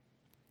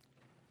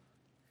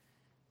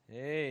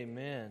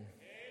Amen.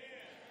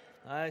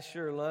 I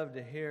sure love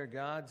to hear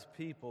God's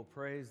people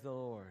praise the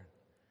Lord.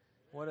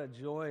 What a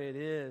joy it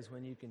is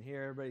when you can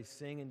hear everybody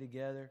singing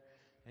together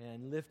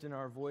and lifting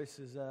our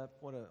voices up.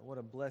 What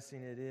a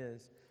blessing it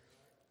is.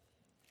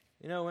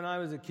 You know, when I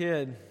was a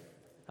kid,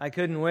 I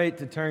couldn't wait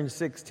to turn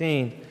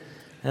 16.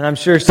 And I'm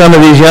sure some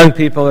of these young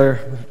people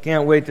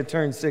can't wait to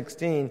turn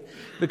 16.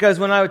 Because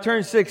when I would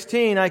turn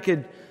 16, I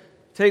could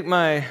take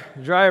my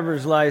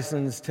driver's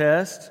license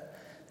test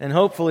and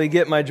hopefully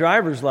get my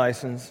driver's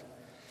license.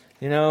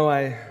 You know,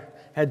 I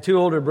had two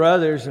older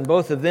brothers, and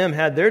both of them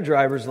had their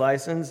driver's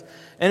license.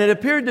 And it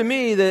appeared to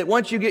me that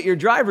once you get your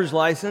driver's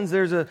license,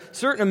 there's a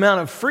certain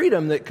amount of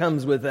freedom that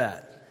comes with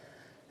that.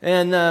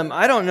 And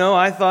I don't know,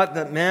 I thought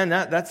that, man,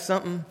 that's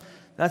something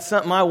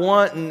I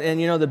want. And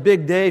you know, the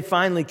big day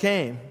finally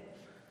came.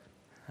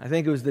 I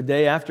think it was the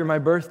day after my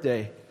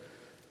birthday.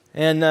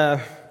 And I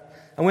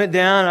went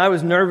down. I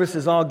was nervous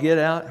as all get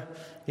out.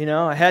 You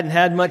know, I hadn't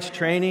had much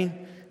training.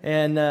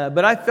 And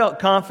but I felt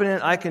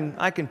confident. I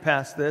can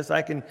pass this.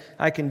 I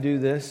can do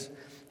this.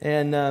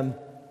 And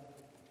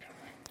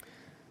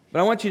but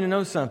I want you to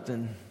know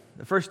something.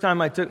 The first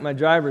time I took my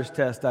driver's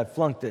test, I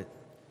flunked it.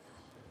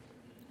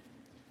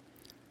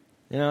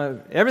 You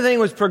know, everything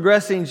was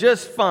progressing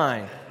just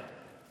fine.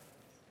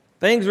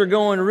 Things were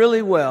going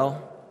really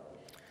well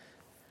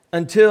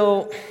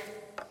until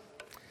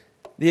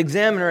the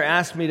examiner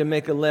asked me to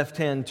make a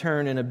left-hand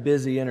turn in a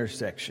busy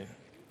intersection.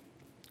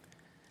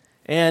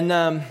 And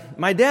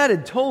my dad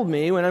had told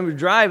me when I was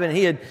driving,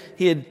 he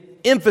had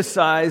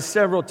emphasized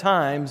several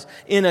times,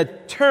 in a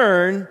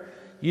turn,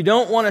 you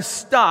don't want to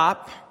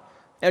stop,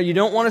 you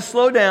don't want to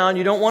slow down,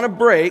 you don't want to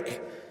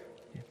brake.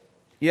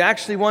 You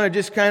actually want to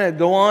just kind of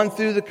go on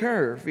through the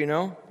curve, you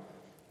know.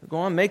 Go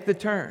on, make the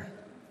turn.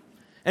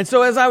 And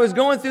so as I was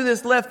going through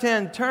this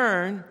left-hand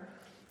turn,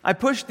 I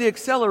pushed the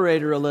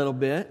accelerator a little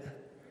bit,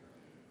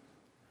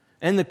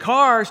 and the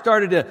car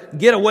started to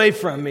get away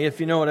from me,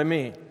 if you know what I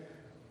mean.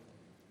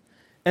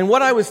 And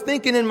what I was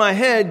thinking in my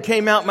head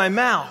came out my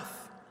mouth.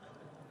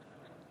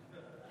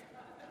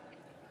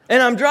 And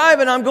I'm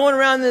driving, I'm going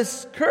around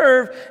this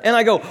curve, and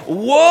I go,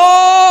 whoa!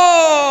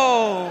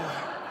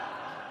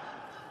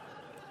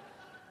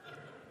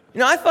 You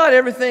know, I thought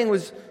everything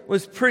was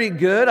pretty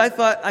good. I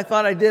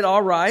thought I did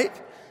all right,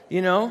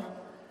 you know.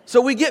 So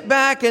we get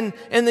back, and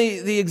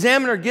the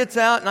examiner gets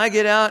out, and I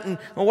get out, and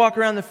I walk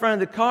around the front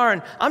of the car,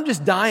 and I'm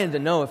just dying to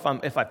know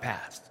if I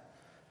passed.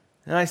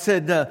 And I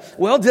said,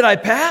 well, did I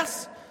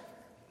pass?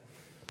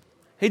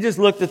 He just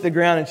looked at the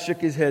ground and shook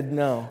his head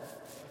no.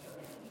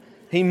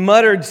 He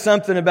muttered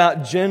something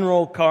about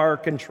general car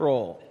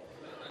control.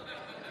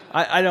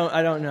 I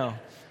don't know.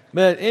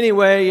 But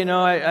anyway, you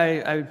know,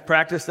 I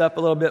practiced up a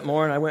little bit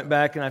more, and I went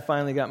back and I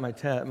finally got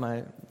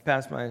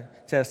passed my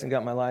test and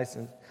got my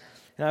license.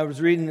 And I was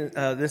reading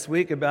this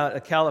week about a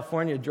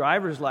California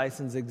driver's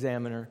license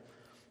examiner,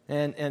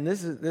 and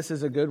this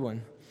is a good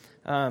one.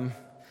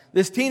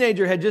 This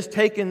teenager had just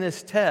taken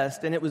this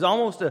test, and it was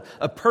almost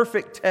a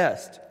perfect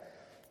test.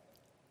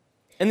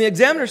 And the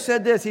examiner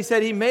said this. He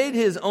said he made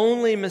his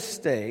only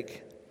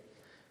mistake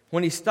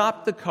when he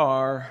stopped the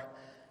car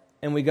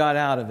and we got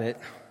out of it.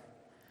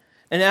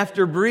 And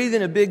after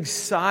breathing a big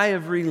sigh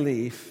of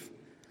relief,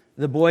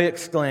 the boy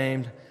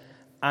exclaimed,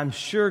 "I'm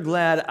sure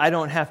glad I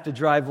don't have to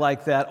drive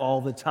like that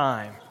all the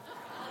time."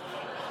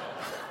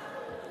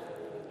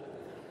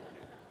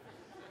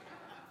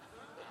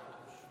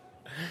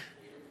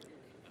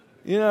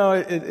 You know,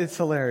 it's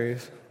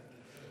hilarious.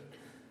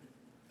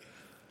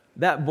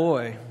 That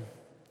boy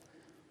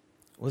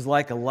was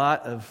like a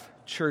lot of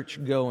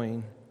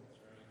church-going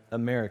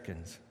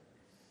Americans.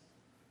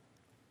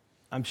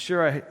 I'm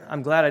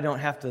glad I don't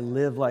have to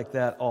live like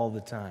that all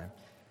the time.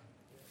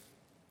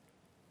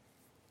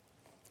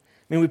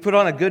 I mean, we put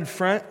on a good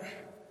front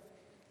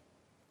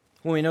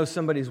when we know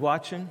somebody's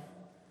watching,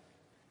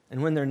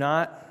 and when they're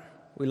not,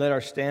 we let our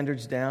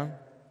standards down.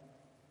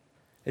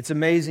 It's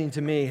amazing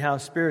to me how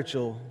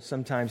spiritual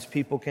sometimes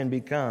people can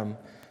become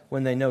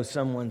when they know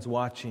someone's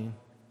watching.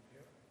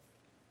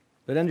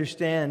 But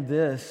understand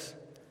this,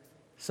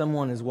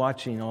 someone is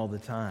watching all the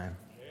time.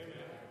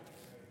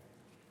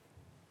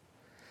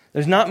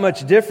 There's not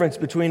much difference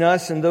between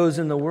us and those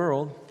in the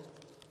world,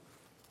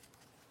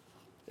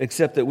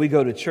 except that we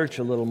go to church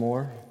a little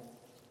more.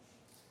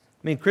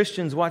 I mean,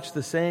 Christians watch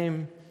the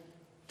same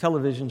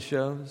television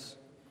shows.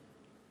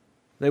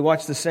 They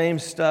watch the same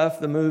stuff,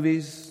 the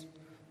movies,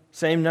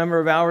 same number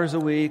of hours a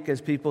week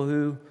as people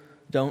who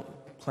don't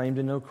claim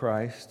to know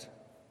Christ.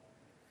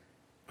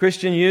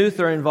 Christian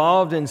youth are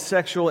involved in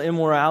sexual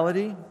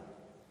immorality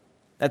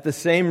at the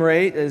same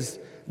rate as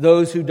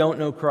those who don't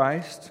know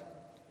Christ.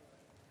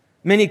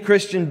 Many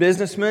Christian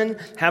businessmen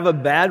have a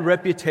bad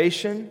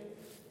reputation.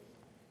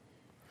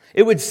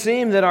 It would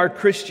seem that our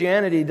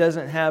Christianity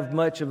doesn't have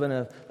much of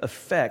an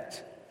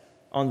effect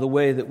on the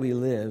way that we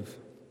live.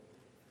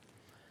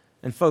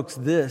 And folks,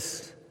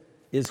 this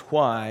is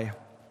why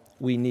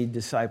we need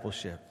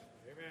discipleship.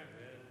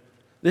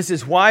 This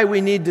is why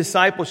we need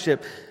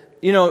discipleship.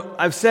 You know,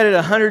 I've said it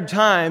 100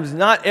 times,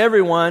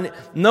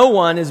 no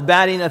one is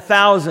batting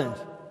 1,000.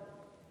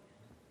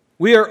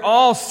 We are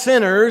all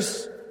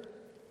sinners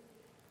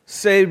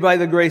saved by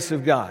the grace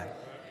of God.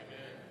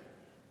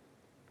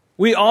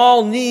 We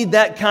all need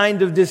that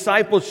kind of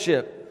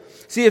discipleship.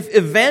 See, if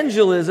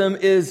evangelism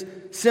is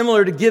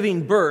similar to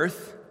giving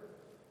birth,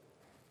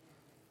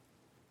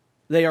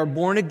 they are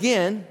born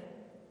again,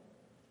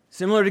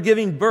 similar to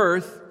giving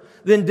birth,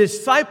 then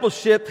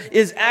discipleship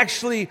is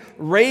actually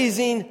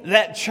raising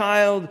that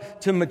child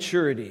to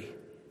maturity.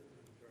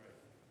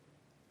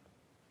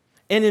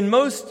 And in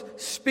most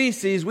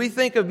species, we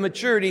think of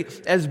maturity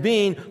as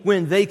being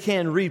when they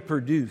can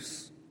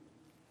reproduce.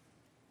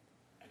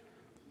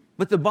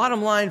 But the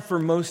bottom line for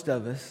most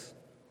of us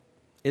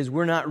is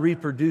we're not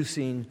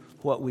reproducing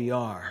what we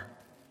are.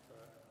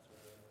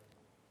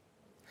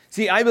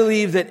 See, I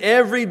believe that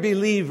every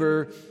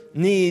believer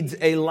needs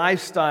a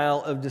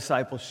lifestyle of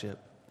discipleship.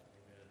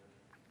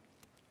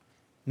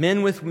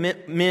 Men with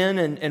men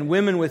and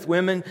women with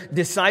women,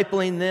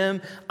 discipling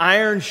them,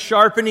 iron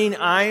sharpening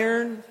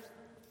iron,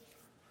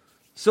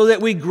 so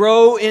that we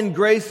grow in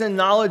grace and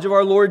knowledge of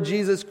our Lord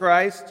Jesus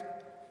Christ.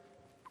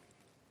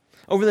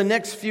 Over the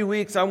next few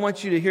weeks, I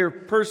want you to hear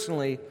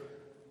personally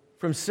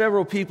from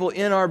several people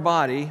in our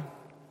body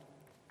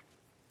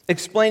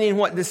explaining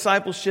what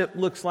discipleship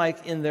looks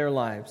like in their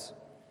lives.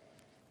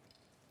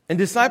 And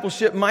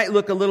discipleship might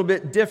look a little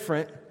bit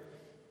different,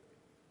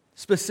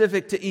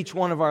 specific to each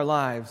one of our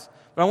lives.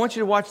 But I want you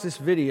to watch this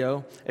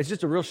video. It's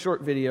just a real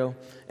short video,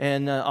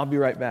 and I'll be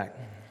right back.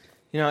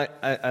 You know,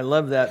 I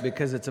love that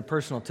because it's a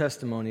personal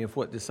testimony of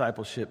what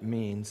discipleship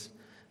means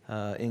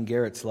in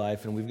Garrett's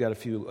life, and we've got a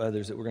few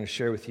others that we're going to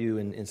share with you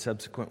in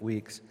subsequent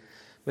weeks.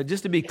 But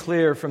just to be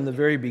clear from the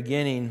very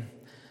beginning,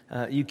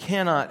 you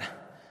cannot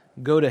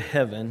go to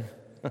heaven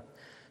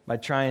by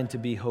trying to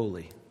be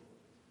holy.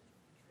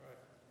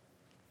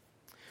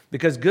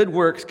 Because good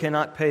works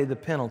cannot pay the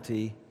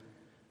penalty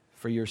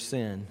for your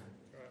sin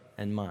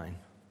and mine.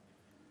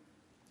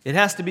 It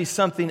has to be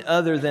something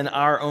other than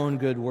our own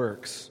good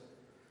works.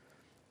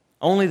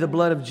 Only the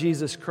blood of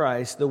Jesus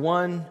Christ, the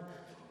one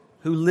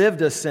who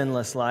lived a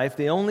sinless life,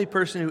 the only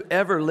person who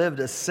ever lived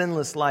a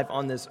sinless life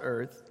on this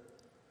earth,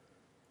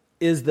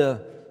 is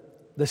the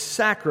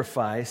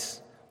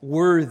sacrifice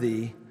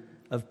worthy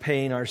of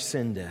paying our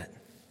sin debt.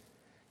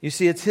 You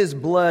see, it's His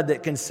blood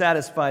that can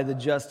satisfy the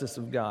justice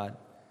of God.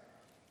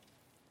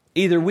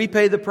 Either we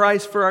pay the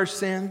price for our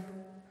sin,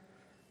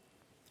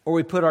 or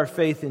we put our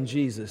faith in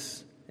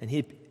Jesus, and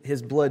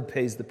His blood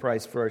pays the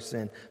price for our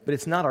sin. But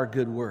it's not our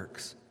good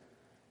works.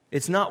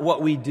 It's not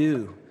what we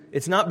do.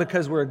 It's not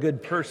because we're a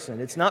good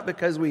person. It's not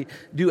because we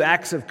do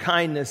acts of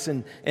kindness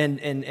and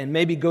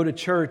maybe go to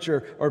church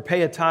or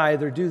pay a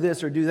tithe or do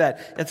this or do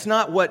that. That's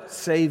not what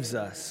saves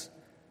us.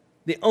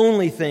 The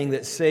only thing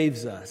that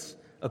saves us,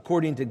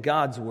 according to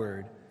God's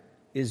Word,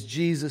 is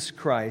Jesus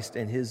Christ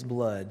and His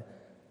blood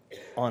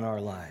on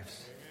our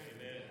lives.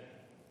 Amen.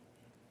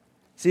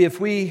 See,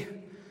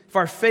 if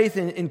our faith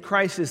in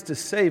Christ is to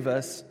save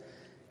us,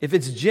 if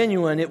it's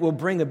genuine, it will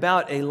bring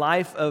about a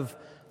life of,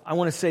 I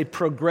want to say,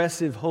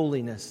 progressive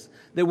holiness.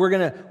 That we're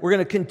going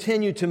to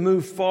continue to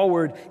move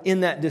forward in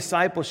that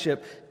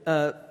discipleship.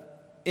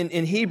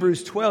 In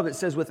Hebrews 12, it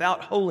says,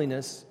 without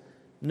holiness,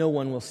 no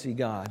one will see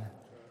God.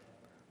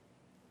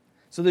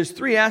 So there's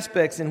three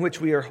aspects in which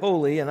we are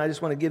holy, and I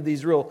just want to give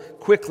these real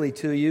quickly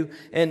to you.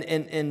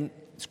 And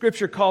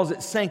Scripture calls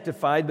it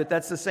sanctified, but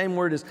that's the same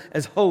word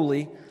as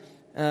holy,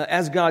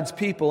 as God's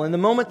people. And the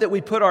moment that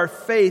we put our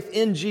faith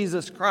in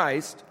Jesus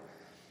Christ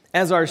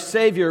as our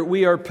Savior,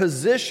 we are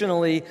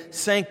positionally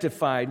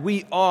sanctified.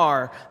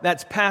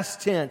 That's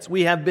past tense,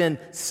 we have been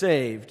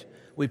saved.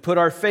 We put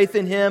our faith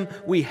in Him,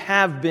 we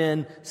have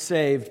been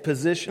saved.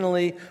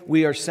 Positionally,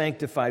 we are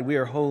sanctified, we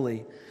are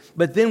holy.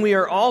 But then we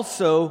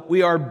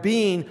are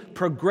being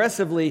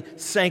progressively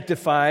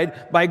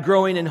sanctified by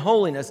growing in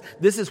holiness.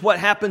 This is what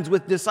happens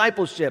with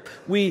discipleship.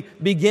 We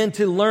begin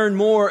to learn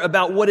more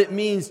about what it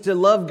means to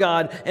love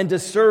God and to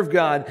serve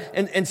God.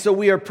 And so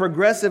we are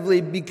progressively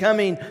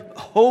becoming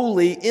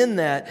holy in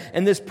that.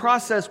 And this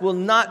process will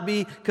not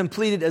be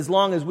completed as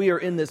long as we are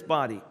in this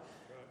body.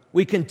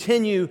 We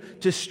continue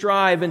to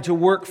strive and to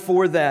work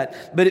for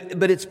that.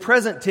 But it's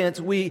present tense.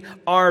 We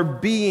are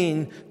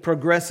being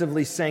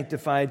progressively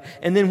sanctified.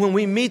 And then when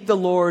we meet the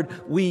Lord,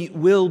 we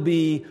will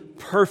be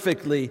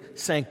perfectly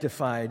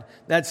sanctified.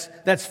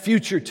 That's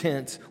future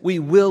tense. We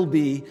will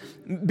be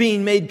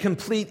being made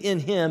complete in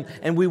Him,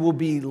 and we will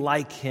be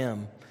like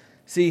Him.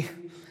 See,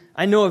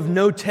 I know of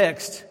no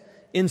text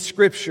in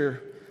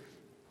Scripture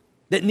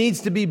that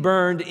needs to be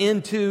burned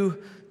into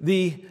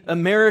the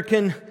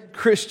American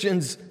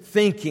Christian's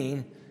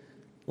thinking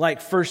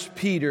like 1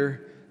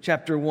 Peter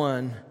chapter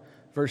 1,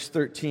 verse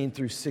 13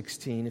 through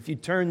 16. If you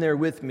turn there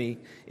with me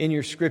in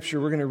your Scripture,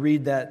 we're going to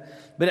read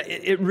that. But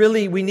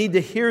we need to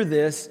hear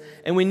this,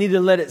 and we need to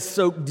let it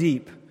soak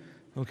deep.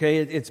 Okay,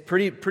 it's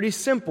pretty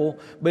simple,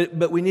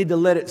 but we need to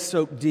let it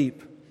soak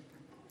deep.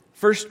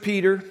 1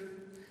 Peter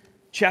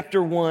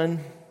chapter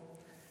 1,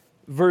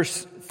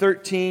 verse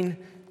 13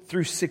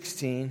 through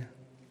 16.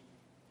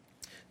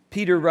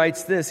 Peter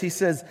writes this. He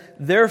says,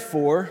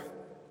 "Therefore,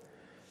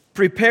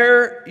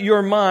 Prepare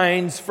your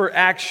minds for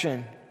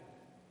action.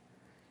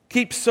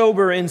 Keep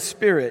sober in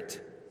spirit.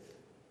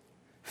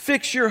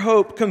 Fix your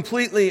hope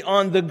completely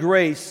on the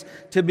grace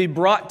to be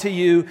brought to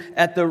you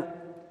at the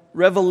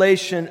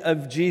revelation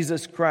of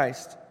Jesus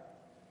Christ.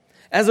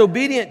 As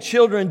obedient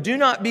children, do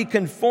not be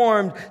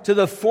conformed to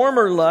the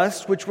former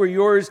lusts which were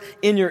yours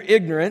in your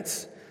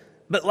ignorance,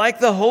 but like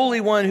the Holy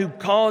One who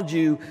called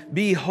you,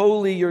 be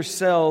holy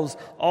yourselves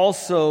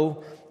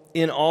also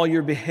in all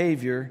your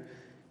behavior,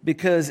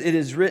 because it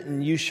is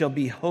written, you shall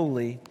be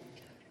holy,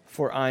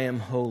 for I am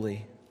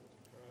holy.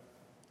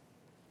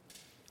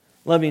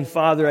 Loving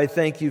Father, I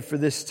thank you for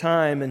this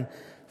time, and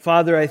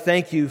Father, I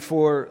thank you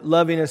for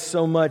loving us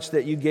so much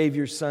that you gave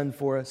your Son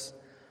for us.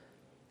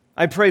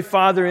 I pray,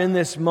 Father, in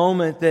this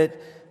moment that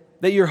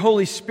your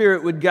Holy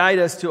Spirit would guide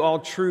us to all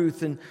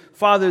truth. And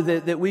Father,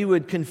 that we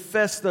would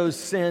confess those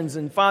sins.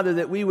 And Father,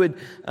 that we would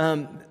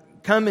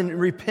come in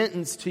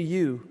repentance to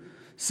you,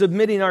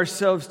 submitting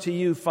ourselves to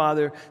you,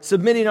 Father,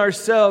 submitting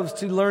ourselves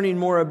to learning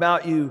more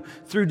about you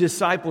through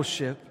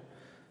discipleship.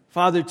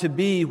 Father, to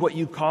be what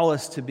you call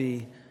us to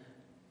be,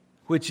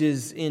 which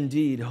is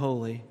indeed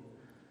holy.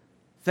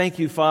 Thank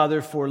you,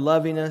 Father, for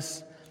loving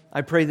us.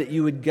 I pray that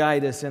you would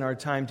guide us in our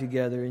time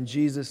together. In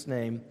Jesus'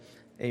 name,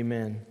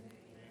 amen.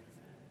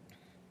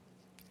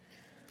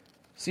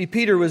 See,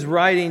 Peter was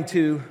writing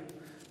to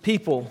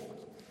people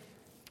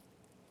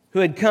who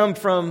had come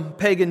from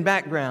pagan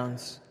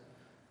backgrounds.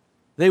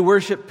 They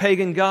worshiped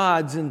pagan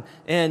gods and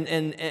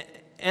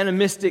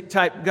animistic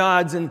type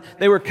gods, and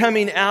they were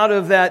coming out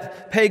of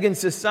that pagan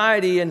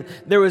society, and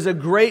there was a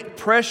great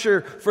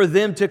pressure for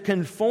them to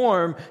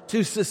conform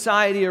to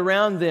society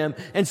around them.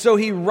 And so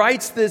he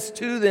writes this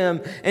to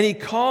them, and he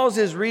calls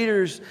his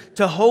readers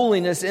to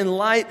holiness in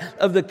light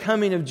of the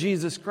coming of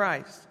Jesus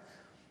Christ.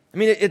 I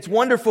mean, it's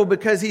wonderful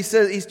because he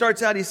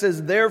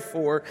says,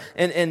 therefore,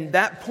 and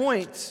that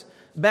points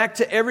back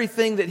to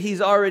everything that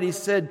he's already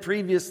said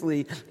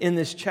previously in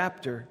this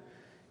chapter.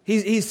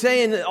 He's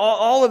saying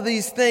all of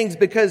these things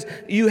because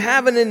you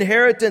have an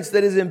inheritance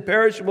that is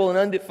imperishable and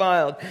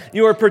undefiled.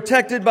 You are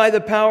protected by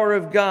the power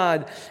of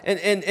God.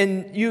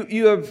 And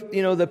you have,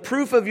 the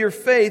proof of your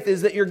faith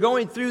is that you're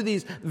going through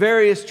these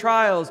various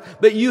trials,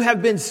 but you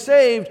have been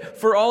saved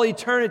for all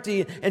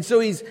eternity. And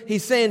so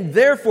he's saying,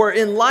 therefore,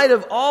 in light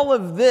of all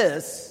of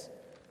this,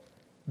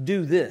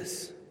 do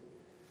this.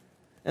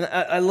 And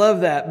I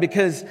love that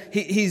because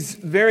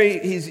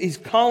he's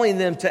calling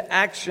them to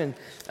action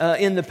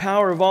in the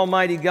power of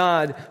Almighty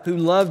God who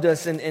loved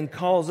us and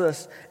calls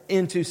us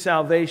into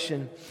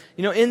salvation.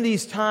 In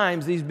these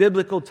times, these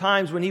biblical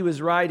times when he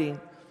was writing,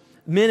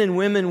 men and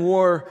women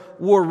wore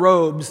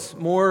robes,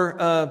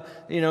 not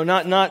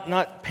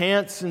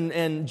pants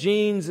and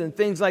jeans and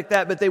things like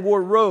that, but they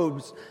wore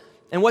robes.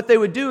 And what they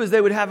would do is they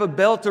would have a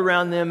belt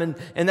around them,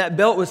 and that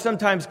belt was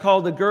sometimes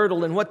called a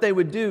girdle. And what they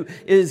would do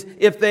is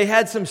if they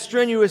had some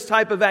strenuous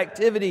type of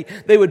activity,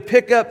 they would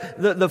pick up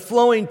the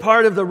flowing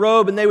part of the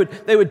robe and they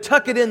would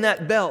tuck it in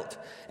that belt.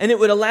 And it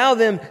would allow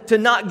them to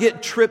not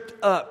get tripped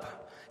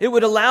up. It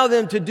would allow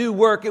them to do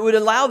work. It would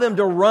allow them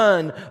to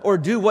run or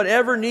do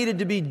whatever needed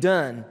to be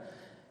done.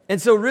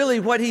 And so really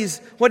what he's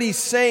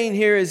saying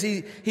here is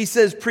he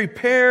says,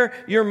 prepare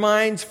your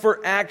minds for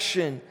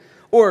action.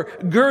 Or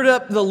gird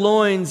up the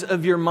loins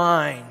of your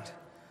mind.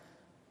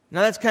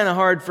 Now that's kind of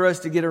hard for us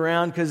to get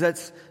around because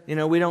that's,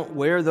 we don't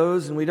wear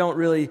those and we don't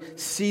really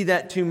see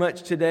that too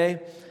much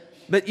today.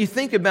 But you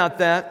think about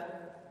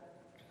that.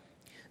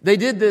 They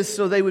did this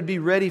so they would be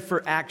ready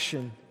for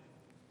action.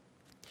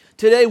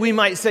 Today we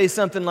might say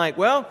something like,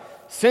 well,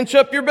 cinch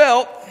up your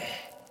belt.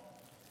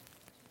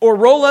 Or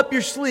roll up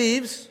your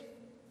sleeves.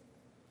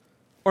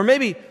 Or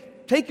maybe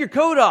take your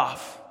coat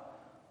off.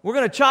 We're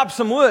going to chop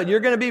some wood. You're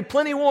going to be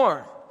plenty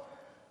warm.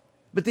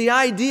 But the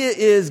idea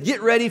is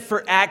get ready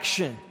for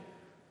action.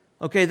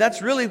 Okay,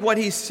 that's really what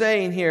he's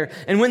saying here.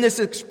 And when this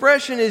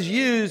expression is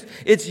used,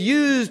 it's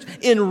used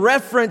in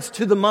reference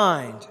to the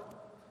mind.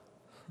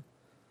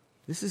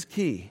 This is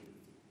key.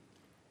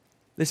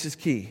 This is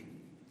key.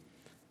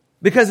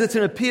 Because it's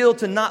an appeal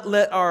to not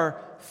let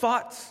our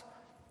thoughts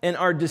and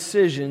our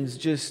decisions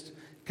just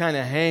kind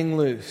of hang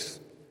loose.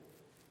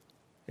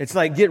 It's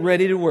like get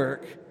ready to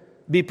work.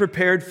 Be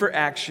prepared for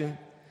action.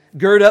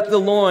 Gird up the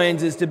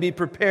loins is to be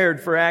prepared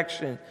for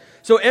action.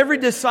 So every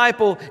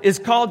disciple is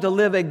called to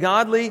live a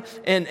godly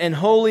and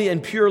holy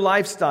and pure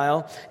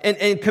lifestyle.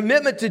 And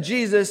commitment to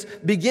Jesus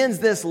begins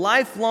this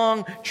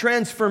lifelong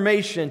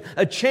transformation,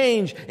 a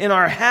change in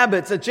our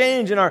habits, a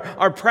change in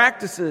our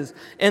practices.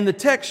 And the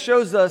text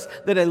shows us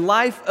that a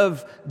life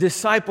of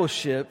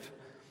discipleship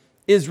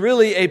is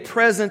really a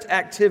present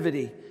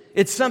activity.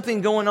 It's something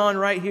going on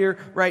right here,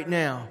 right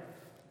now.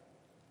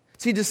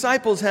 See,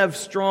 disciples have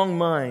strong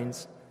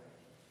minds.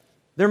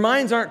 Their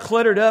minds aren't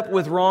cluttered up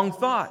with wrong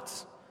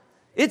thoughts.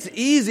 It's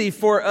easy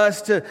for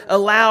us to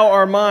allow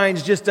our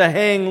minds just to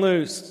hang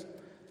loose.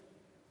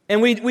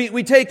 And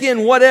we take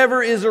in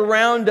whatever is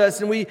around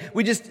us and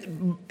we just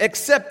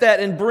accept that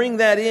and bring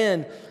that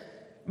in.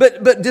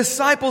 But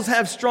disciples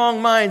have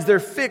strong minds. They're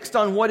fixed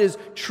on what is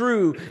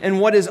true and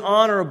what is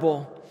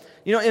honorable.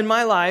 You know, in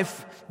my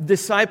life,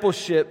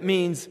 discipleship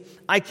means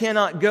I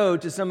cannot go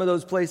to some of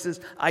those places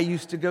I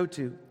used to go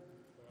to.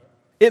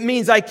 It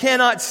means I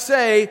cannot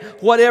say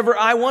whatever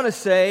I want to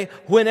say,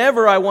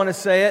 whenever I want to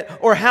say it,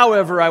 or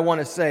however I want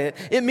to say it.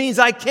 It means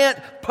I can't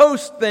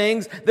post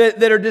things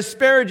that are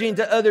disparaging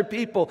to other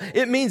people.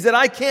 It means that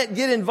I can't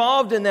get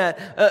involved in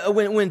that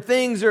when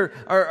things they're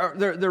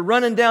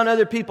running down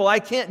other people. I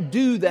can't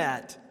do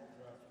that.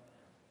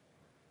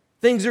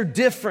 Things are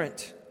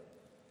different.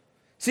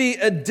 See,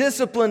 a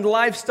disciplined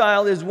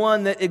lifestyle is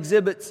one that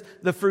exhibits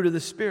the fruit of the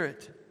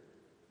Spirit.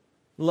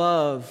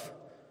 Love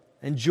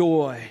and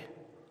joy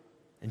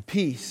and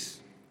peace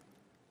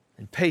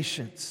and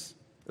patience.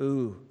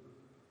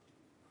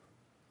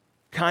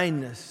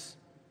 Kindness,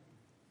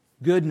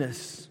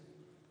 goodness,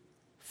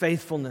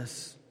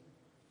 faithfulness,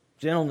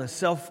 gentleness,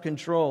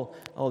 self-control.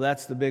 Oh,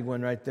 that's the big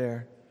one right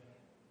there.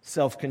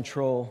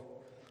 Self-control.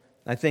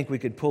 I think we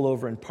could pull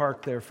over and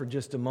park there for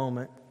just a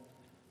moment.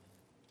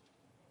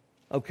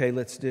 Okay,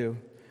 let's do.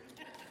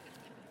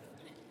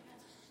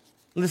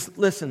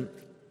 Listen,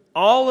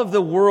 all of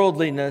the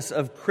worldliness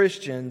of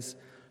Christians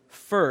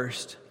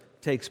first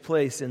takes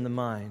place in the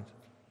mind.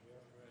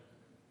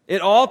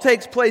 It all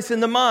takes place in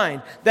the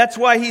mind. That's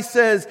why he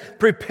says,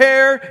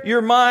 prepare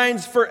your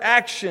minds for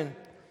action.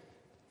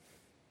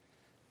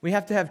 We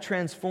have to have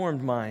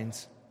transformed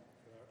minds.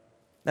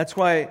 That's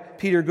why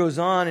Peter goes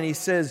on and he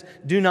says,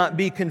 do not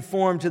be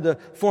conformed to the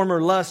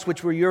former lusts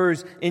which were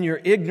yours in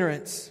your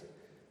ignorance.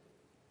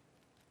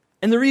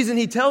 And the reason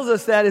he tells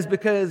us that is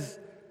because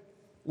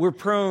we're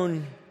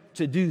prone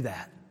to do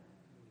that.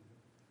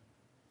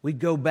 We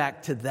go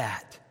back to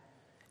that.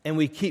 And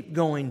we keep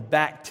going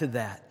back to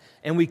that.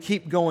 And we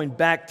keep going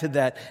back to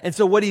that. And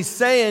so what he's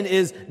saying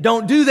is,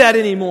 don't do that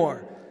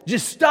anymore.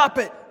 Just stop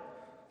it.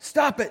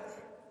 Stop it.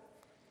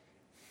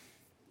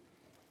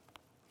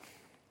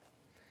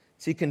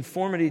 See,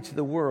 conformity to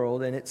the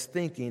world and its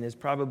thinking is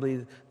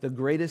probably the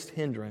greatest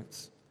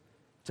hindrance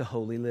to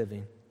holy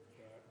living.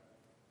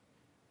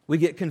 We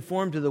get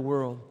conformed to the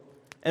world,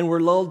 and we're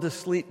lulled to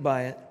sleep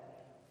by it.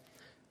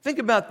 Think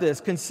about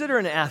this. Consider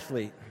an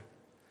athlete.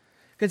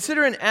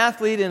 Consider an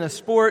athlete in a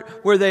sport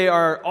where they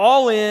are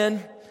all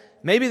in.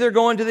 Maybe they're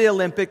going to the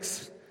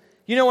Olympics.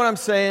 You know what I'm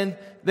saying?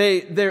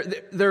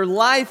 Their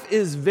life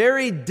is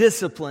very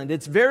disciplined.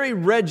 It's very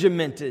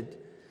regimented.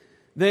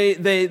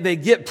 They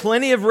get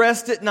plenty of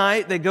rest at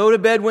night. They go to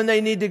bed when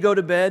they need to go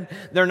to bed.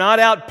 They're not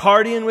out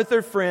partying with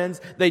their friends.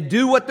 They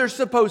do what they're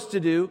supposed to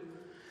do.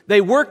 They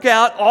work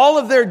out. All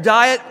of their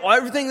diet,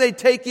 everything they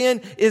take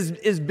in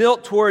is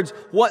built towards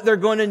what they're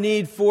going to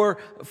need for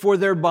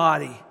their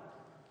body.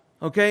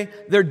 Okay?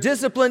 They're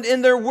disciplined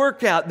in their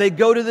workout. They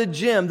go to the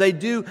gym.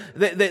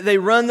 They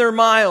run their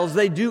miles.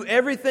 They do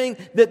everything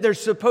that they're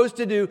supposed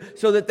to do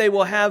so that they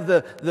will have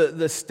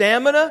the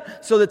stamina,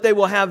 so that they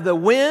will have the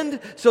wind,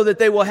 so that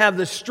they will have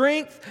the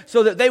strength,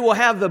 so that they will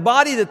have the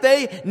body that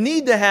they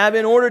need to have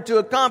in order to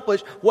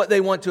accomplish what they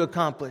want to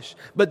accomplish.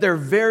 But they're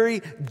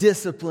very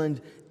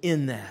disciplined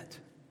in that.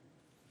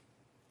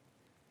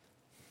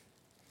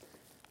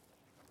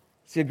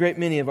 See, a great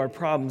many of our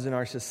problems in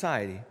our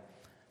society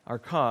are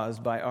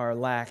caused by our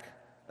lack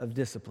of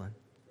discipline.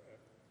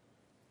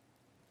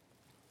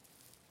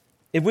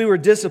 If we were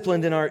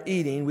disciplined in our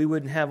eating, we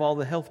wouldn't have all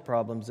the health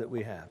problems that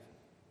we have.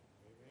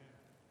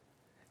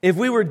 If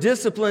we were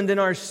disciplined in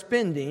our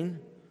spending,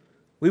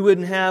 we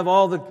wouldn't have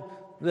all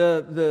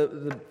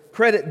the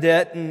credit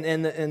debt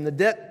and the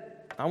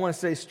debt, I want to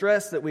say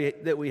stress that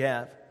we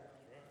have.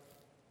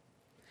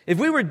 If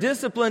we were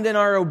disciplined in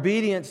our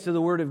obedience to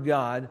the Word of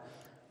God,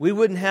 we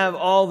wouldn't have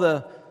all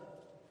the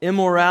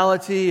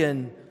immorality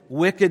and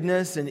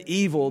wickedness and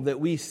evil that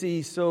we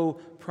see so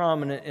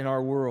prominent in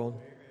our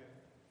world.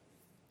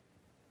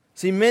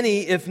 See,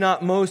 many, if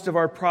not most, of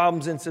our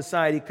problems in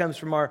society comes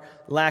from our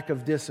lack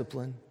of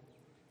discipline.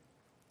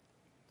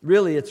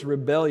 Really, it's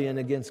rebellion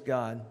against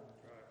God.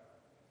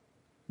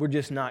 We're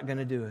just not going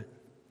to do it.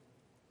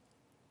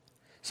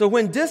 So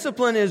when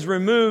discipline is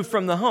removed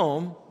from the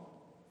home,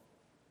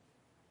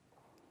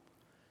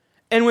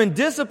 and when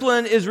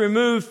discipline is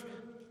removed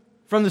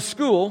from the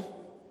school,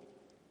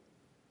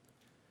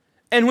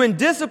 and when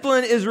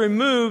discipline is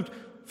removed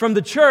from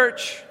the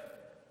church,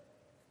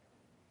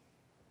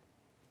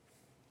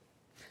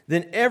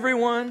 then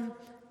everyone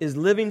is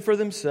living for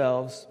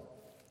themselves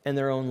and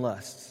their own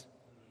lusts.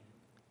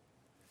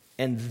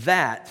 And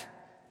that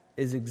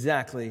is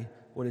exactly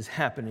what is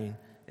happening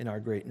in our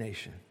great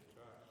nation.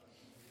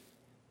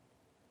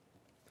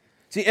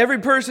 See, every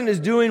person is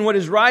doing what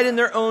is right in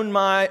their own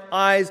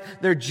eyes.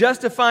 They're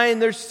justifying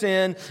their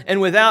sin.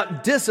 And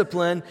without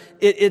discipline,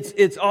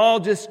 it's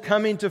all just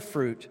coming to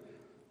fruit.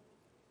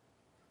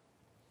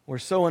 We're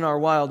sowing our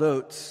wild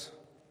oats,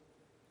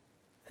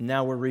 and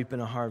now we're reaping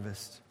a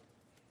harvest.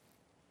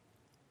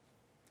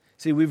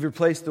 See, we've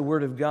replaced the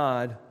Word of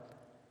God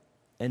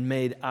and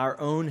made our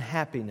own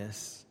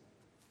happiness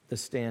the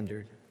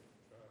standard.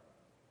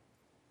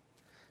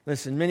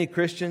 Listen, many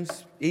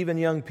Christians, even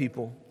young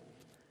people,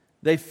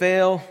 they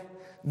fail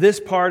this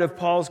part of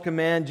Paul's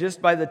command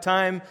just by the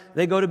time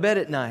they go to bed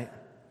at night.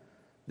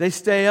 They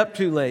stay up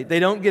too late. They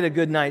don't get a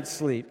good night's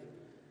sleep.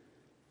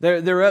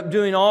 They're up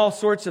doing all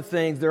sorts of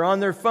things. They're on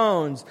their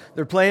phones.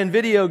 They're playing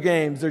video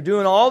games. They're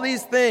doing all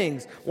these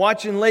things,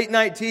 watching late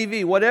night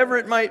TV, whatever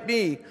it might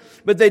be.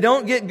 But they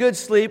don't get good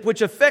sleep,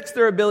 which affects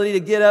their ability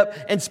to get up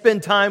and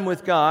spend time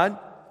with God.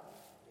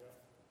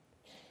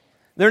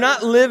 They're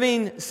not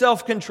living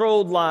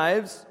self-controlled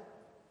lives.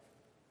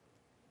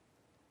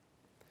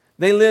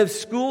 They live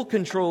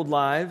school-controlled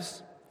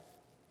lives.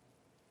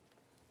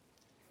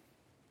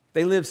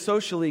 They live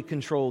socially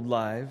controlled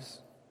lives.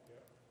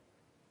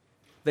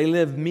 They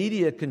live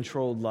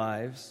media-controlled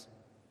lives.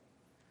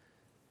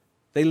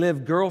 They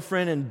live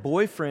girlfriend and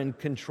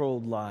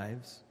boyfriend-controlled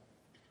lives.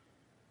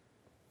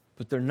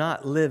 But they're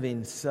not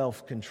living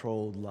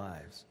self-controlled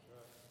lives.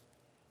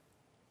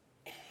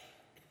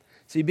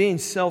 See, being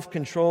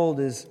self-controlled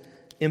is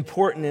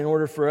important in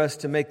order for us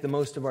to make the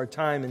most of our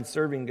time in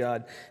serving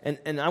God.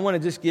 And I want to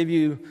just give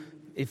you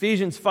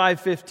Ephesians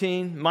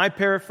 5:15, my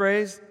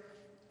paraphrase.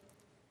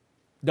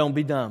 Don't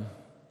be dumb.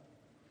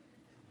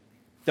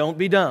 Don't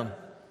be dumb.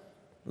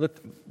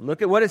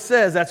 Look at what it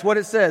says. That's what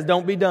it says.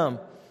 Don't be dumb.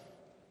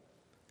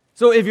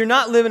 So if you're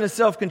not living a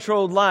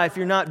self-controlled life,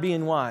 you're not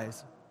being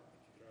wise.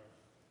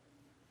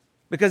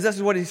 Because this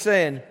is what he's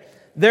saying.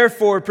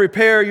 Therefore,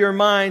 prepare your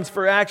minds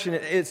for action.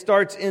 It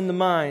starts in the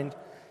mind.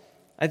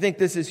 I think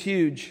this is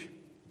huge.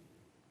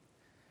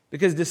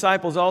 Because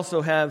disciples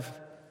also have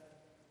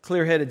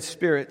clear-headed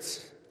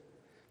spirits.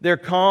 They're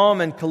calm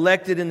and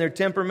collected in their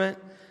temperament.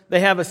 They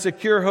have a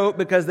secure hope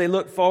because they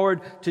look forward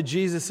to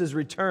Jesus'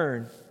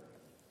 return.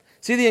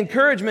 See, the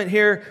encouragement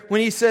here when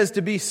he says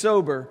to be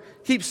sober,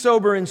 keep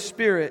sober in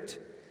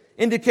spirit,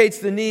 indicates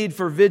the need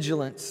for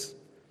vigilance.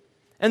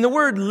 And the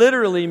word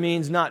literally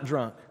means not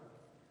drunk.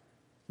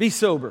 Be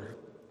sober.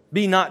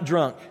 Be not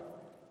drunk.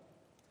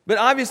 But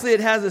obviously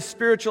it has a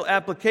spiritual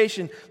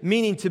application,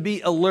 meaning to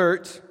be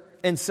alert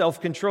and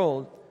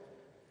self-controlled.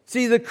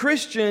 See, the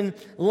Christian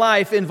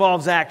life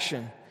involves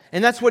action.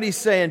 And that's what he's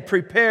saying.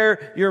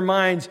 Prepare your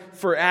minds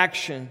for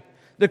action.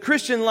 The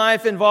Christian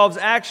life involves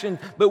action,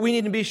 but we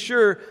need to be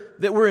sure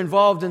that we're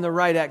involved in the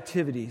right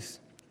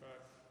activities.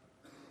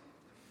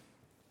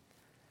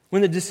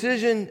 When the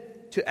decision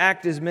to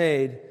act is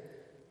made,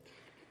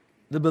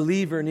 the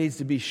believer needs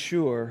to be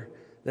sure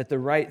that they're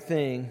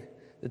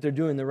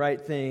doing the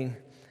right thing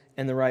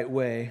and the right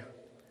way.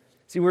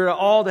 See, we're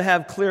all to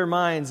have clear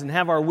minds and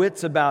have our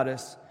wits about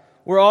us.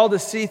 We're all to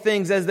see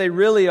things as they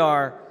really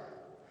are,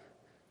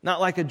 not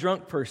like a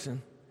drunk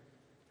person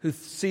who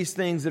sees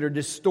things that are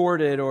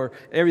distorted or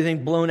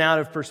everything blown out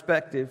of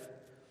perspective. I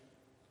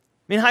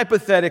mean,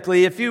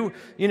 hypothetically, if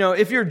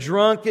you're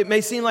drunk, it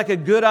may seem like a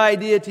good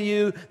idea to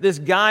you, this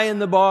guy in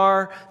the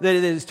bar that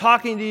is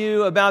talking to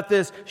you about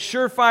this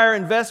surefire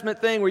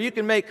investment thing where you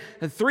can make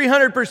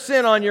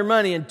 300% on your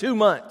money in 2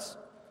 months.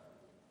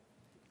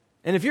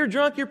 And if you're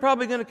drunk, you're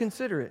probably going to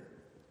consider it.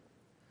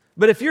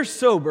 But if you're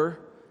sober,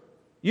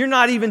 you're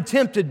not even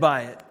tempted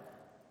by it.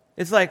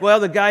 It's like, well,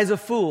 the guy's a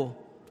fool.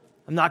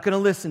 I'm not going to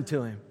listen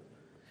to him.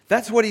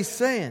 That's what he's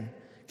saying.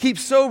 Keep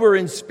sober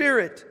in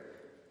spirit.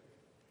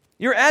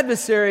 Your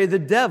adversary, the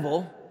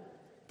devil,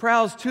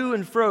 prowls to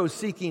and fro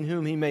seeking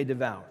whom he may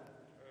devour.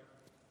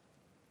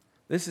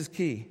 This is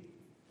key.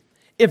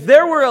 If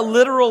there were a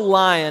literal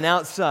lion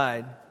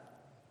outside,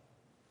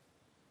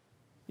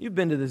 you've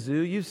been to the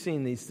zoo, you've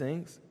seen these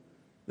things.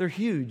 They're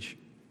huge.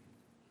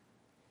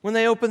 When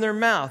they open their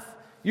mouth,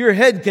 your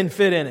head can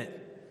fit in it.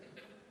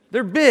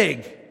 They're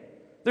big.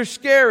 They're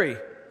scary.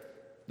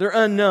 They're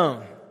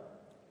unknown.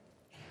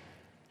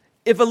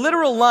 If a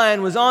literal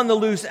lion was on the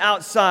loose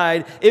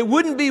outside, it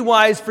wouldn't be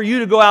wise for you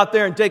to go out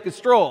there and take a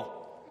stroll.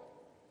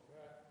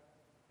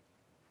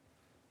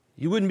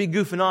 You wouldn't be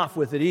goofing off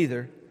with it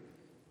either.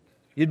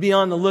 You'd be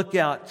on the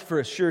lookout for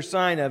a sure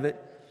sign of it.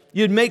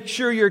 You'd make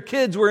sure your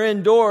kids were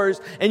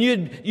indoors, and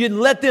you'd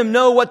let them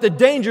know what the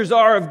dangers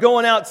are of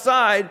going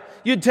outside.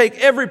 You'd take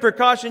every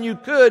precaution you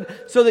could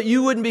so that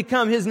you wouldn't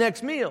become his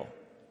next meal.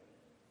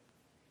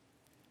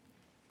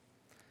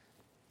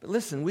 But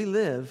listen, we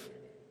live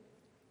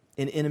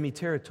in enemy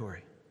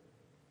territory.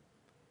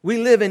 We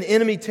live in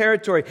enemy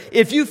territory.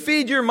 If you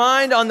feed your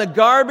mind on the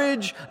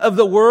garbage of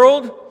the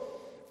world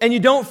and you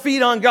don't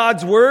feed on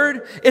God's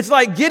Word, it's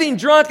like getting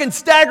drunk and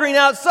staggering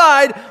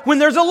outside when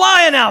there's a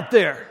lion out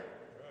there.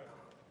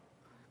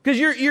 Because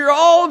you're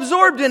all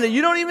absorbed in it.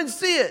 You don't even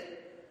see it.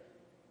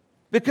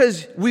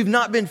 Because we've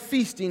not been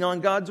feasting on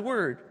God's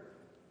Word.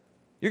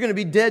 You're going to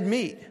be dead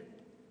meat.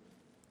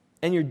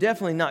 And you're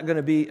definitely not going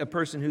to be a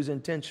person who's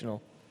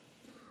intentional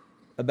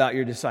about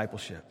your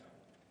discipleship.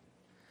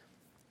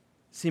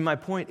 See, my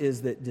point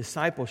is that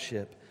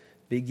discipleship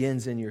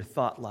begins in your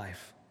thought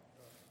life.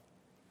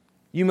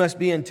 You must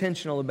be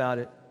intentional about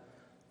it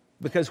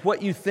because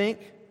what you think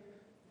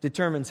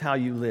determines how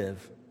you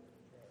live.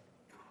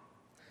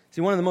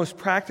 See, one of the most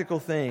practical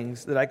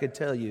things that I could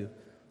tell you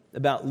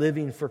about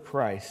living for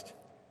Christ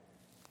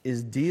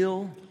is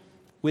deal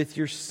with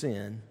your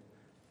sin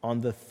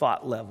on the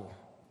thought level.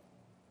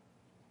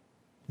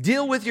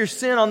 Deal with your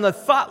sin on the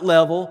thought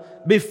level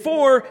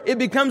before it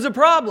becomes a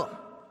problem.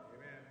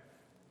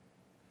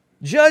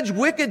 Judge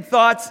wicked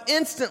thoughts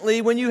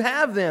instantly when you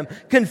have them.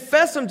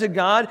 Confess them to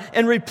God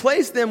and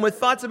replace them with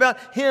thoughts about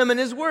Him and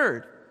His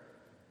Word.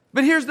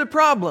 But here's the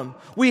problem.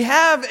 We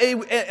have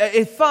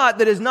a thought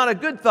that is not a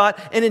good thought,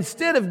 and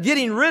instead of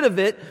getting rid of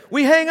it,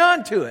 we hang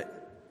on to it.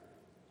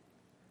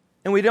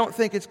 And we don't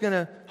think it's going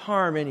to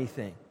harm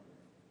anything.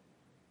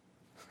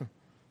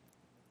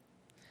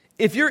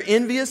 If you're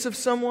envious of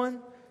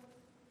someone,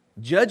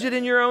 judge it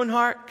in your own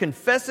heart,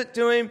 confess it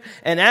to Him,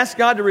 and ask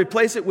God to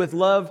replace it with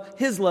love,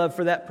 His love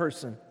for that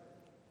person.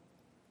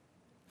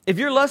 If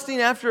you're lusting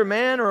after a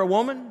man or a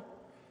woman,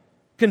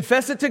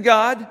 confess it to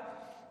God,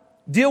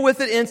 deal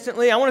with it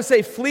instantly. I want to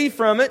say flee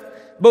from it,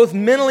 both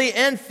mentally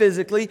and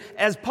physically,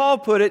 as Paul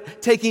put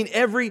it, taking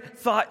every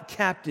thought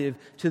captive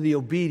to the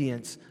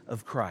obedience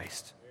of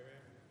Christ.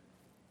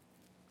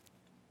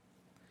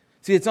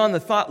 See, it's on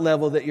the thought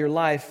level that your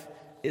life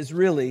is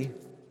really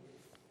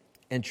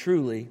and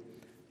truly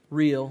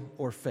real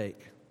or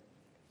fake.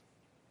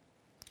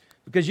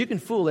 Because you can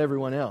fool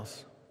everyone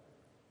else,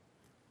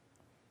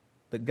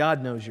 but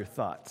God knows your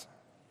thoughts.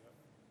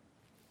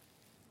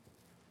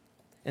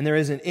 And there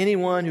isn't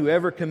anyone who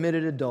ever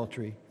committed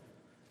adultery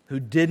who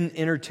didn't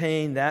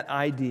entertain that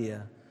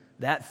idea,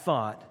 that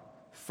thought,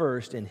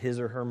 first in his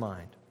or her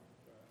mind.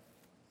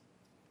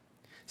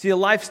 See, a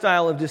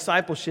lifestyle of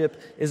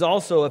discipleship is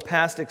also a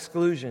past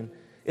exclusion.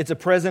 It's a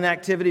present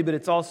activity, but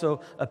it's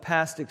also a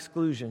past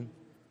exclusion.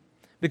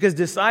 Because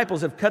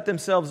disciples have cut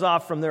themselves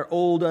off from their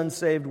old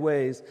unsaved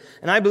ways.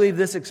 And I believe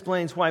this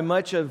explains why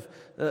much of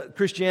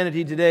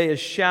Christianity today is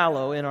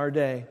shallow in our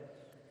day.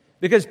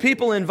 Because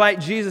people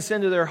invite Jesus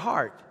into their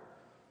heart.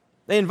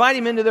 They invite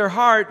Him into their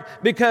heart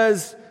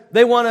because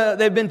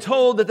they've been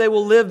told that they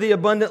will live the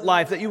abundant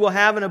life, that you will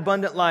have an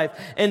abundant life.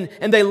 And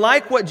they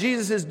like what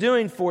Jesus is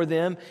doing for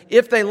them.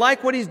 If they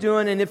like what He's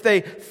doing, and if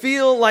they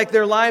feel like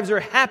their lives are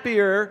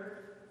happier,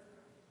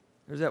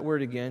 there's that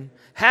word again,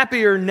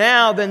 happier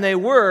now than they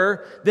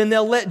were, then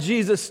they'll let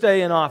Jesus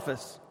stay in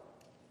office.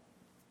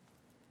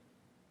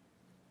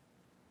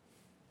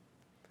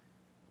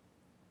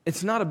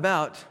 It's not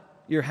about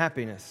your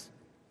happiness.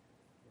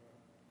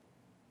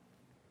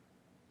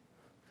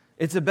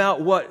 It's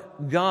about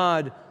what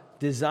God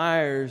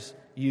desires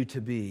you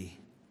to be,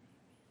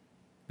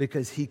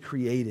 because He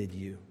created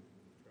you.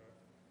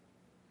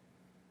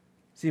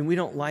 See, we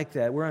don't like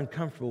that. We're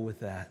uncomfortable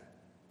with that.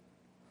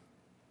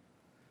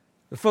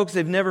 The folks,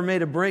 they've never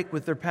made a break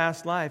with their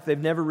past life. They've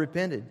never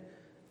repented.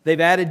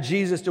 They've added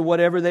Jesus to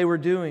whatever they were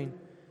doing.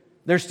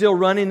 They're still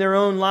running their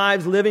own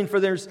lives, living for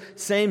their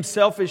same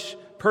selfish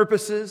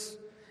purposes.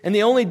 And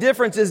the only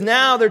difference is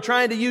now they're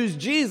trying to use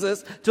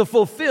Jesus to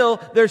fulfill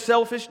their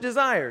selfish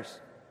desires.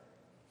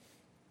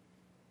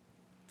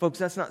 Folks,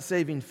 that's not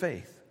saving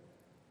faith.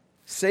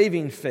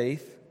 Saving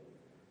faith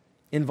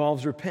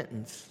involves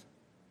repentance.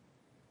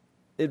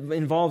 It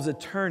involves a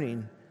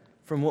turning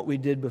from what we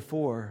did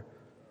before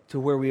to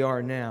where we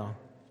are now.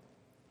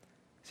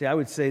 See, I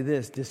would say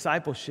this: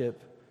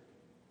 discipleship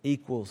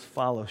equals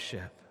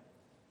fellowship.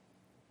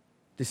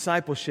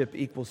 Discipleship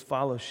equals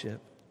fellowship.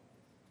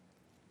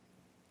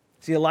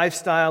 See, a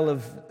lifestyle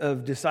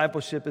of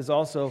discipleship is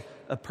also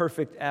a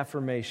perfect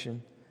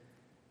affirmation.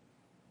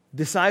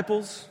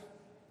 Disciples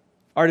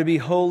are to be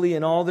holy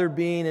in all their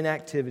being and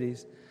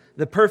activities.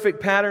 The perfect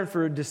pattern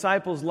for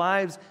disciples'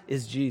 lives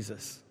is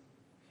Jesus.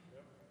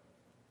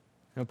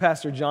 You know,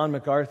 Pastor John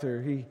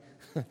MacArthur,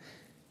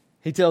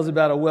 he tells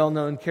about a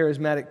well-known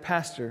charismatic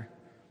pastor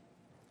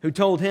who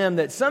told him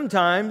that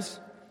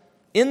sometimes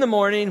in the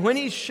morning when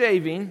he's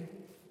shaving,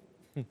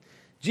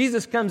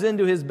 Jesus comes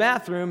into his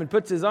bathroom and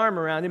puts his arm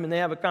around him and they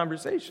have a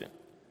conversation.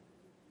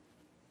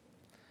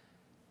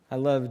 I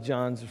love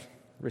John's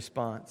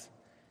response.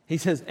 He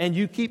says, "And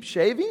you keep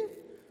shaving?"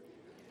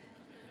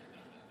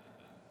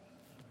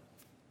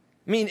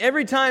 I mean,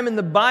 every time in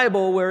the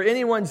Bible where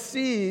anyone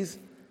sees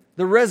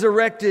the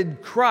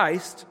resurrected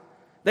Christ,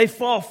 they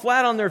fall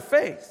flat on their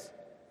face.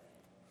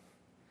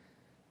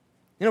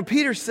 You know,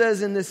 Peter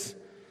says in this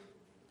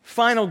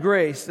final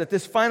grace, that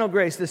this final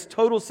grace, this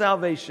total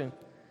salvation,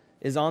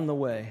 is on the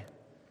way.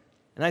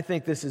 And I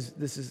think this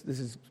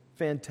is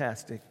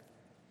fantastic.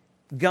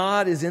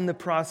 God is in the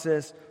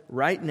process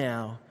right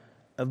now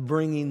of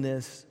bringing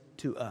this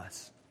to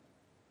us.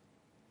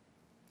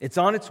 It's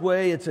on its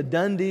way. It's a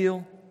done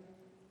deal.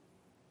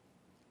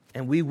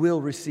 And we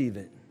will receive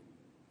it.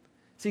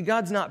 See,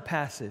 God's not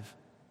passive.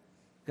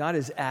 God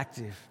is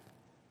active.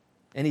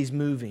 And He's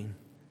moving.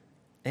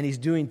 And He's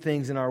doing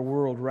things in our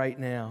world right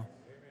now.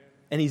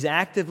 And He's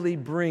actively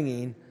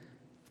bringing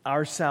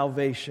our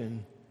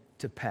salvation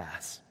to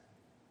pass.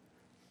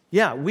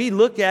 Yeah, we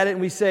look at it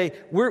and we say,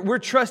 we're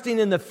trusting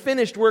in the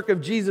finished work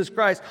of Jesus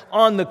Christ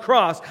on the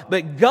cross.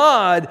 But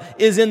God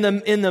is in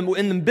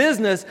the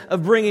business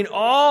of bringing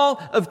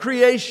all of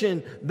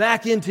creation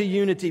back into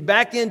unity,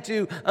 back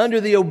into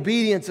under the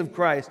obedience of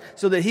Christ,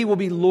 so that He will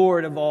be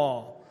Lord of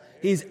all.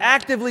 He's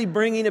actively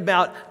bringing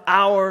about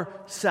our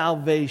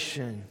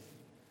salvation.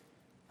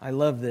 I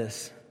love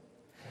this.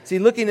 See,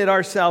 looking at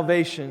our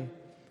salvation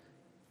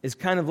is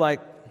kind of like,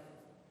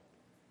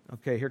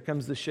 okay, here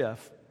comes the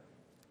chef.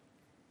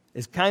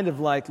 is kind of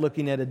like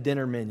looking at a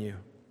dinner menu.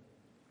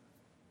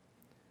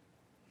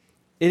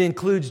 It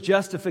includes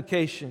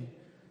justification,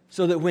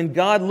 so that when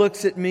God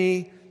looks at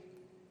me,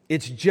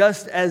 it's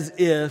just as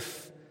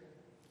if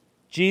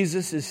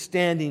Jesus is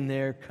standing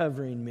there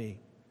covering me.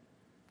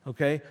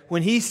 Okay?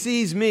 When He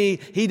sees me,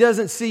 He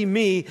doesn't see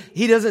me.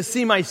 He doesn't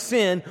see my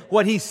sin.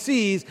 What He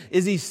sees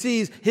is He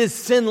sees His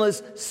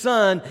sinless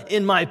Son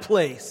in my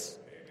place.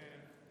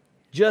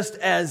 Just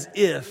as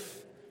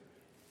if.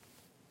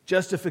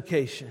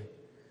 Justification.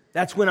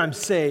 That's when I'm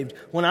saved.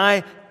 When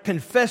I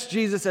confess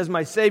Jesus as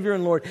my Savior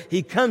and Lord,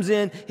 He comes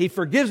in, He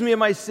forgives me of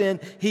my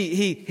sin,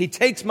 He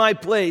takes my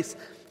place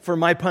for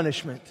my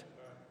punishment.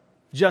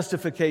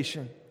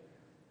 Justification.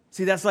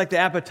 See, that's like the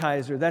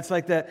appetizer. That's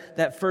like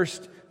that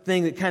first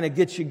thing that kind of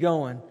gets you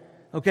going.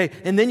 Okay?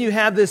 And then you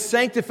have this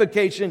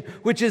sanctification,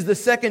 which is the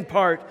second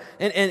part,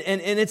 and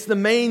it's the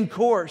main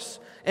course.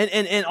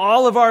 And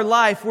all of our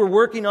life, we're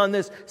working on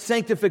this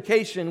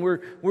sanctification.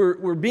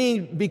 We're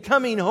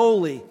becoming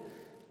holy.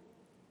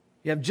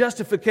 You have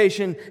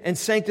justification and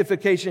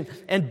sanctification.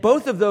 And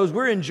both of those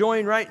we're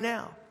enjoying right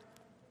now.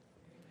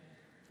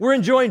 We're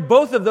enjoying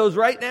both of those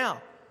right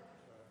now.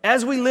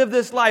 As we live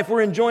this life,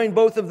 we're enjoying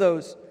both of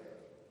those.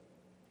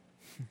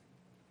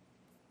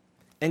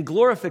 And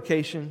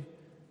glorification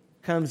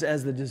comes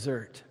as the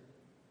dessert.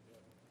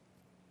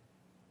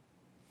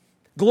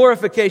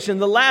 Glorification,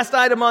 the last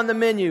item on the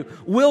menu,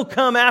 will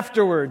come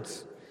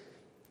afterwards.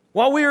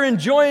 While we are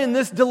enjoying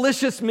this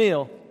delicious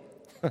meal,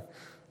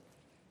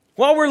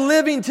 while we're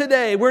living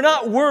today, we're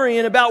not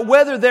worrying about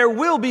whether there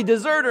will be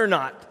dessert or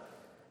not.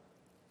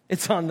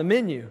 It's on the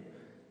menu.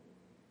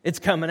 It's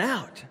coming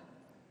out.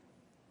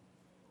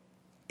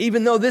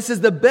 Even though this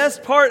is the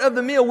best part of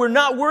the meal, we're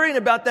not worrying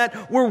about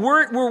that. We're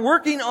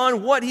working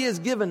on what He has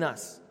given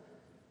us.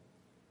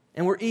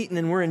 And we're eating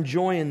and we're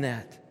enjoying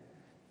that.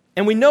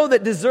 And we know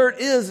that dessert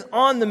is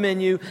on the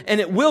menu and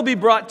it will be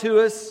brought to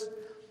us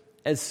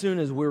as soon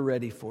as we're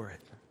ready for it.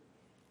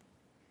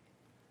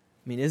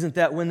 I mean, isn't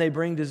that when they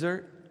bring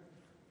dessert?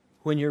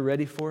 When you're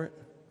ready for it?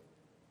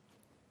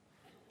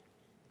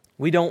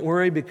 We don't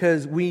worry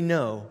because we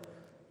know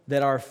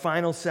that our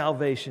final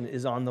salvation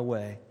is on the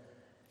way.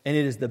 And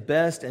it is the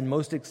best and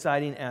most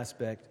exciting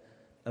aspect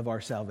of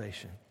our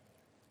salvation.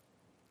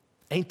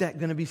 Ain't that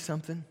going to be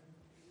something?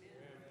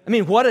 I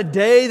mean, what a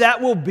day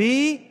that will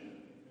be.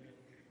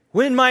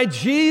 When my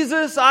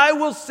Jesus I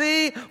will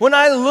see, when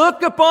I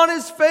look upon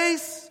His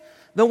face,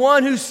 the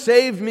one who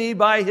saved me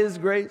by His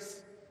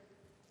grace.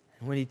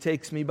 And when He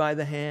takes me by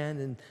the hand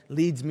and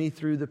leads me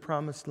through the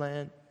promised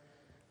land.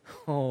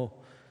 Oh,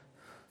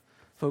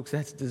 folks,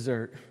 that's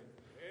dessert.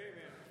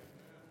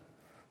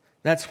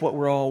 That's what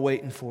we're all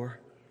waiting for.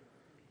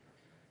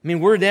 I mean,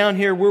 we're down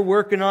here, we're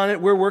working on it,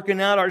 we're working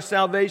out our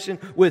salvation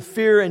with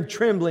fear and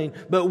trembling,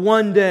 but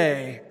one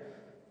day,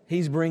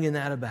 He's bringing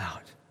that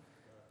about.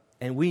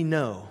 And we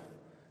know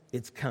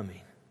it's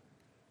coming.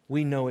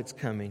 We know it's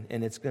coming,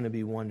 and it's going to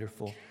be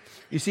wonderful.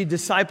 You see,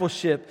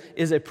 discipleship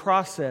is a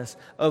process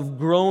of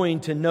growing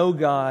to know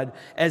God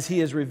as He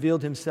has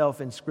revealed Himself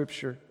in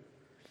Scripture.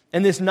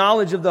 And this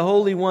knowledge of the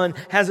Holy One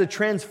has a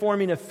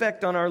transforming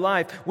effect on our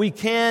life. We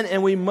can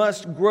and we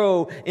must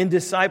grow in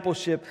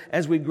discipleship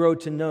as we grow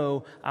to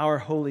know our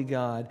holy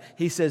God.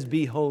 He says,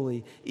 "Be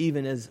holy,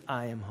 even as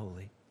I am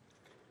holy."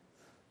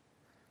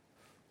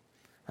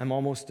 I'm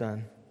almost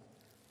done.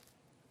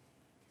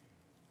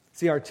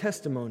 See, our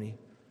testimony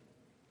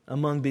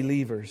among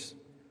believers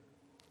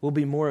will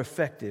be more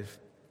effective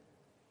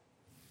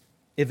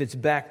if it's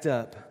backed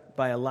up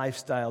by a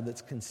lifestyle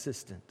that's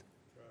consistent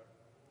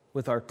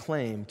with our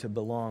claim to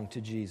belong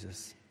to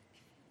Jesus.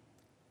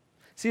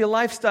 See, a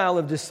lifestyle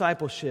of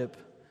discipleship,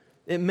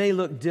 it may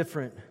look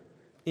different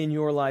in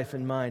your life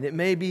and mine. It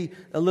may be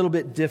a little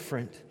bit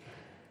different.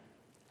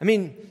 I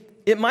mean,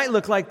 it might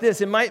look like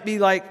this. It might be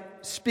like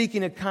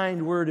speaking a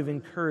kind word of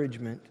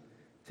encouragement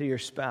to your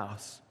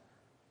spouse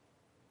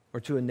or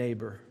to a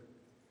neighbor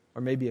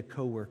or maybe a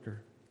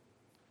coworker.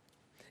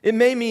 It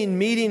may mean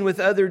meeting with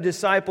other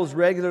disciples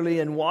regularly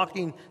and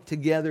walking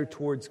together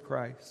towards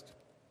Christ.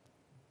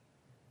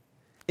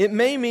 It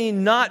may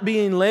mean not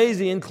being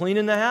lazy and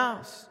cleaning the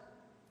house.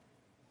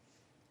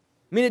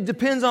 I mean, it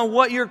depends on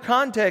what your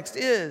context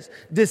is.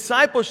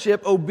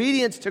 Discipleship,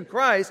 obedience to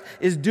Christ,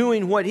 is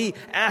doing what He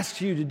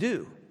asks you to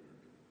do.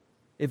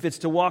 If it's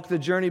to walk the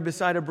journey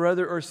beside a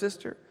brother or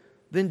sister,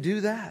 then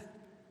do that.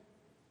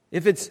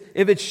 If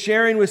it's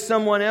sharing with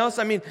someone else,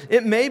 I mean,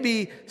 it may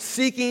be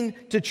seeking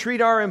to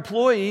treat our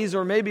employees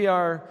or maybe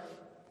our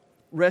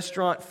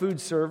restaurant food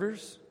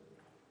servers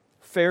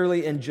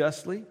fairly and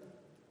justly.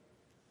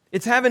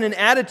 It's having an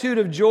attitude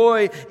of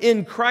joy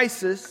in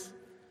crisis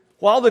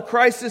while the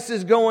crisis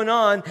is going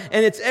on,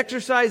 and it's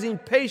exercising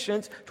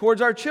patience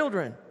towards our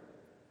children.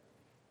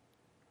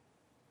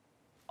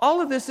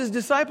 All of this is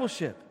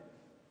discipleship.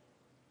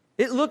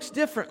 It looks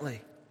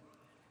differently.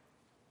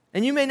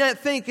 And you may not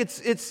think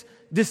it's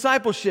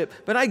discipleship,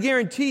 but I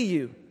guarantee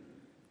you,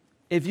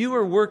 if you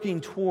are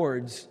working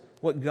towards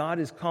what God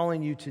is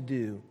calling you to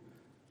do,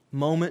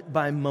 moment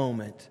by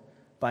moment,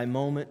 by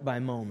moment by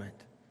moment,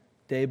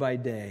 day by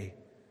day,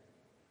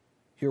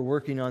 you're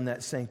working on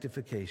that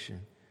sanctification.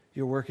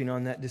 You're working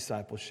on that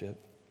discipleship.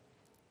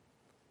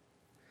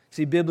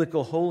 See,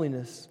 biblical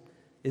holiness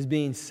is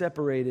being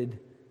separated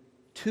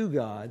to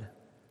God,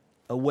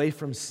 away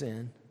from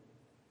sin.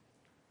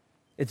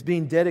 It's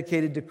being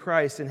dedicated to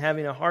Christ and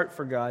having a heart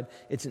for God.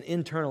 It's an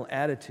internal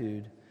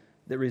attitude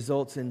that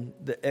results in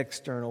the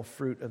external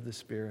fruit of the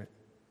Spirit.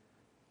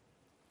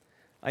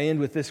 I end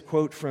with this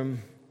quote from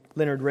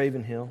Leonard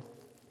Ravenhill.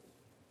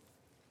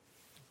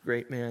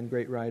 Great man,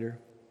 great writer.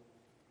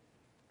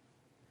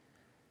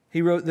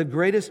 He wrote, "The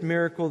greatest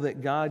miracle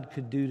that God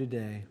could do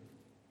today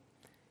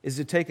is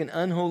to take an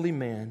unholy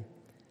man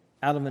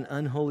out of an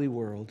unholy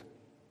world,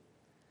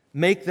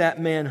 make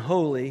that man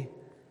holy,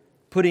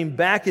 put him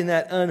back in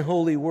that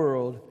unholy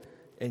world,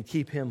 and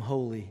keep him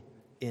holy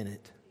in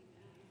it."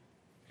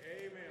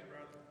 Amen,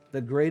 brother.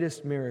 The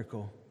greatest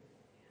miracle.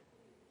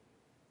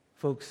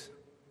 Folks,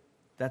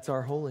 that's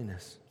our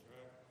holiness.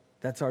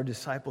 That's our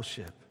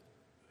discipleship.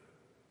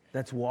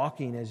 That's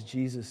walking as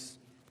Jesus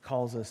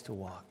calls us to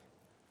walk.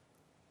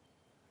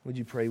 Would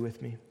you pray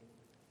with me?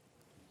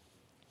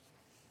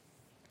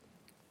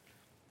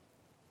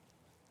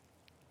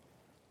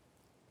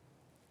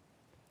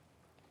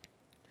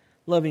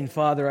 Loving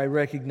Father, I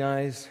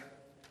recognize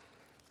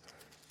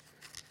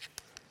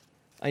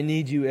I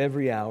need you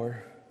every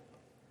hour.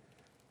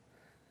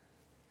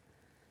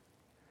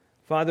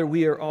 Father,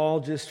 we are all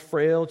just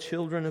frail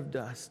children of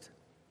dust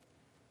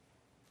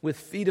with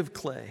feet of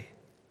clay.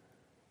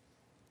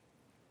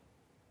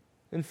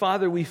 And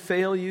Father, we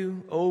fail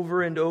you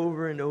over and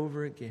over and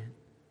over again.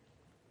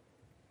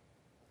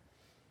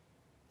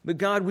 But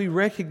God, we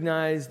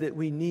recognize that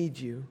we need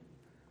you.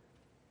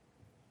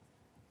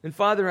 And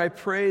Father, I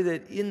pray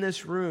that in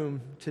this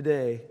room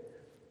today,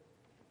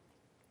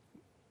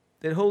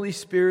 that Holy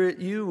Spirit,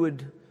 you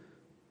would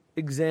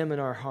examine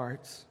our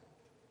hearts.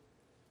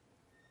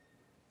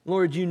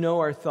 Lord, you know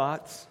our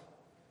thoughts.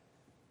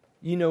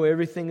 You know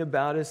everything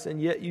about us,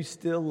 and yet you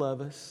still love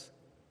us.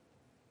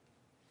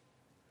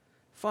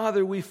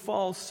 Father, we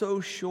fall so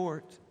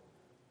short,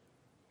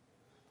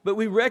 but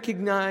we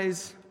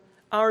recognize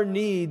our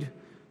need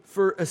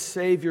for a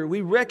Savior.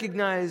 We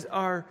recognize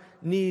our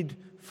need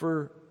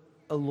for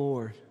a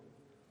Lord.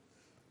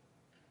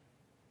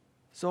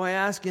 So I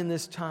ask in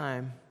this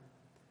time,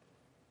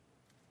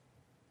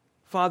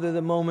 Father,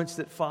 the moments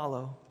that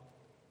follow,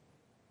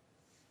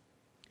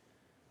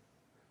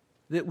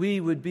 that we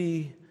would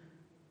be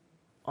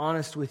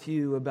honest with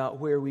you about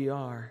where we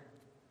are.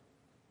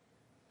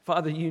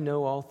 Father, you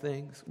know all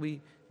things.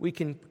 We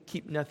can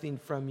keep nothing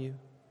from you.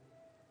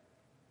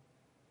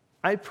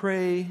 I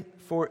pray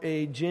for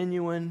a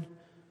genuine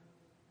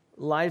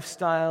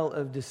lifestyle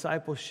of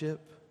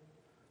discipleship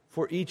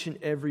for each and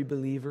every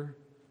believer.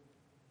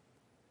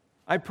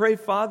 I pray,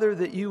 Father,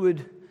 that you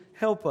would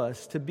help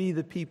us to be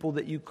the people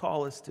that you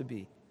call us to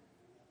be.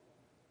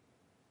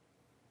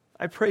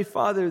 I pray,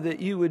 Father, that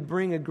you would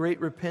bring a great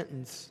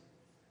repentance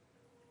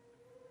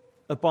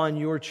upon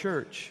your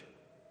church.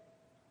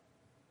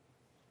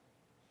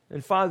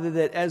 And Father,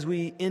 that as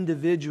we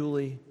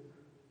individually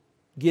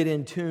get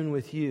in tune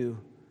with you,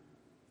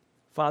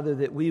 Father,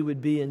 that we would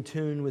be in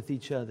tune with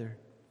each other.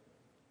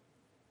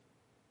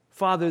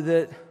 Father,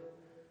 that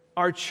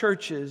our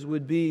churches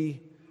would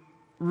be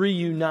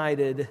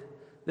reunited,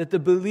 that the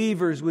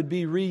believers would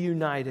be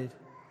reunited.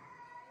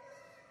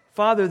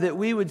 Father, that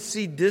we would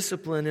see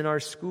discipline in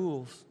our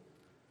schools.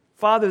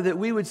 Father, that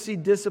we would see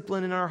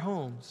discipline in our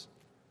homes.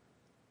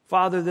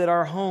 Father, that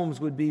our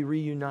homes would be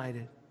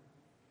reunited.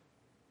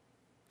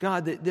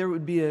 God, that there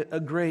would be a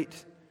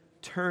great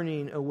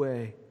turning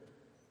away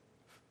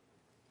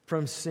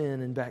from sin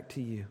and back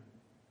to you.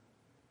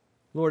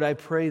 Lord, I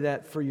pray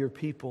that for your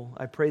people.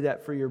 I pray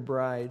that for your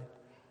bride.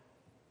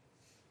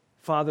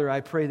 Father, I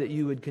pray that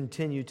you would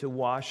continue to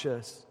wash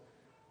us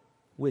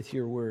with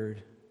your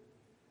word.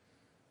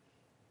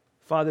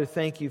 Father,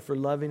 thank you for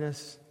loving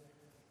us.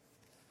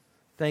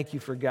 Thank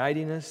you for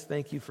guiding us.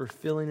 Thank you for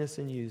filling us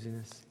and using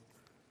us.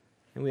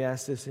 And we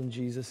ask this in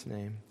Jesus'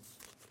 name.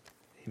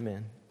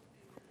 Amen.